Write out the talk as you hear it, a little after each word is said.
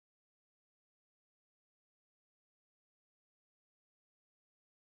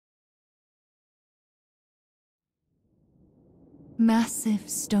Massive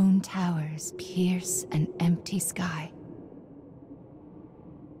stone towers pierce an empty sky.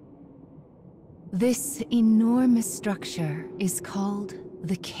 This enormous structure is called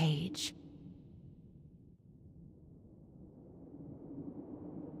the cage.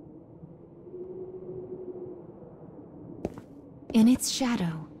 In its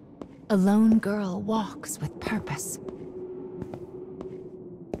shadow, a lone girl walks with purpose.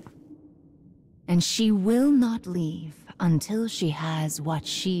 And she will not leave until she has what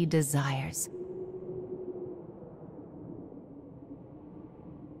she desires.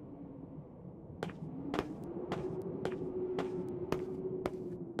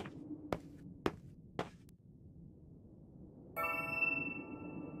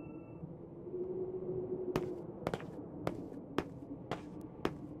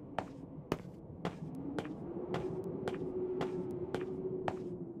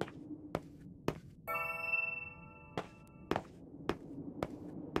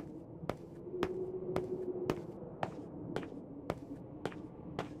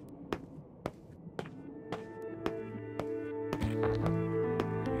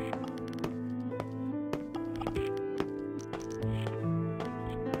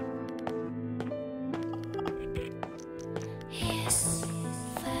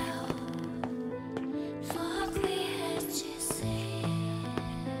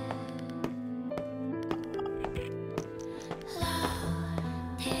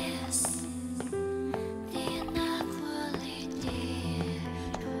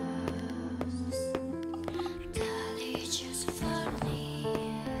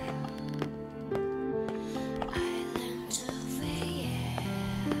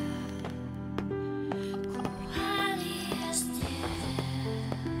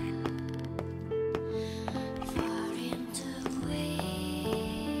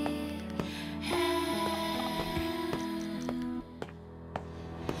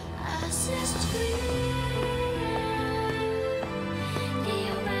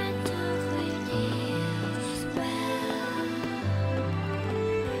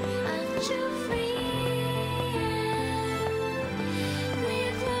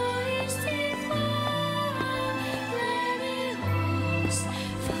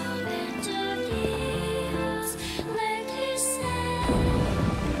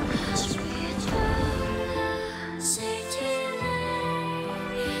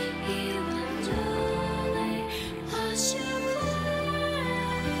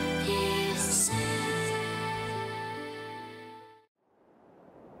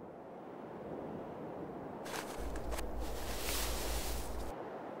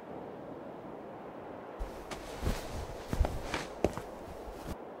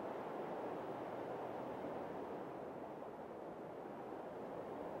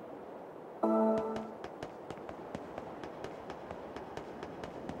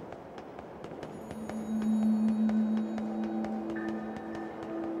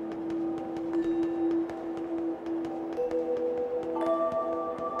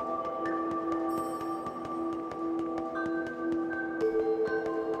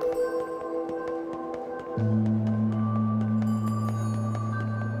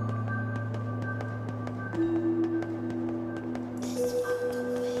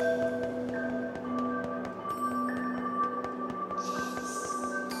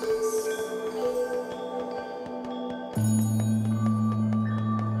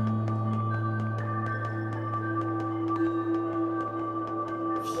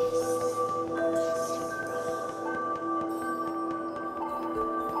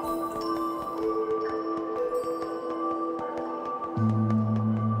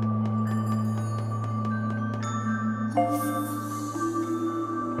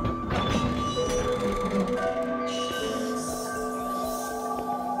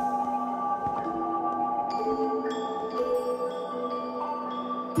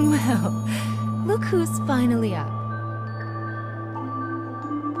 Well, look who's finally up.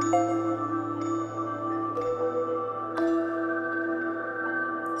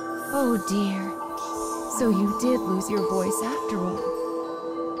 Oh dear. So you did lose your voice after all.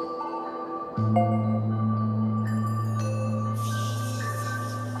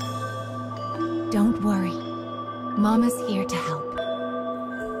 Don't worry. Mama's here to help.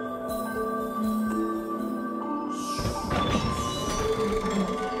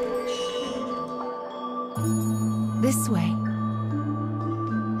 This way.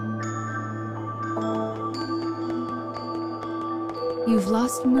 You've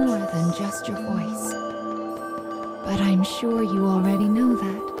lost more than just your voice. But I'm sure you already know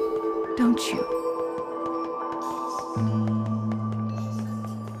that, don't you?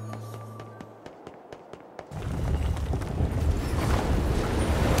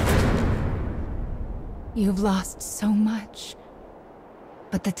 lost so much,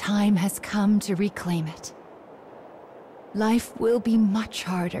 but the time has come to reclaim it. Life will be much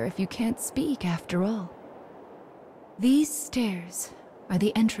harder if you can't speak after all. These stairs are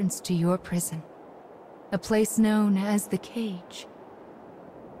the entrance to your prison, a place known as the Cage.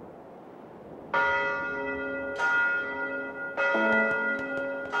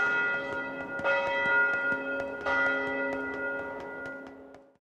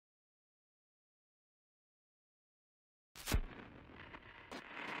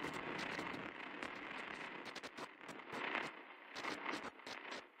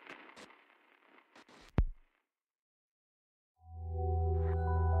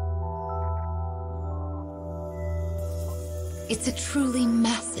 It's a truly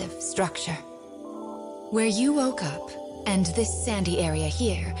massive structure. Where you woke up, and this sandy area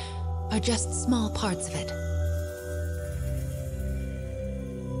here, are just small parts of it.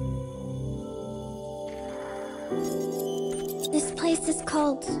 This place is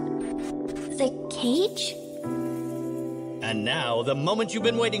called... the Cage? And now, the moment you've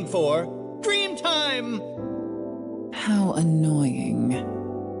been waiting for, dream time! How annoying.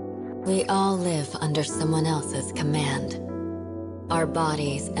 We all live under someone else's command. Our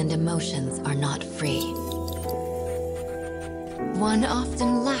bodies and emotions are not free. One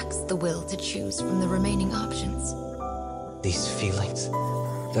often lacks the will to choose from the remaining options. These feelings,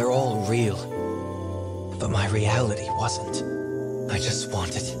 they're all real. But my reality wasn't. I just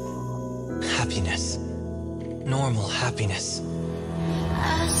wanted happiness. Normal happiness.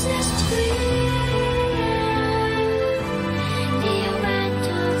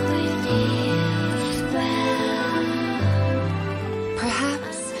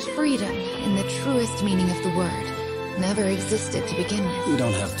 Perhaps freedom, in the truest meaning of the word, never existed to begin with. We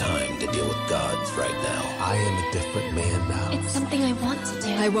don't have time to deal with gods right now. I am a different man now. It's something I want to do.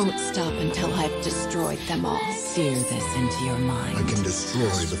 I won't stop until I've destroyed them all. Sear this into your mind. I can destroy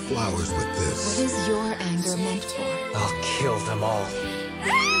the flowers with this. What is your anger meant for? I'll kill them all.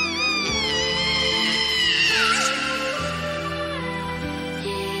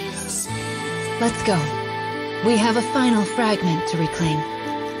 Let's go. We have a final fragment to reclaim.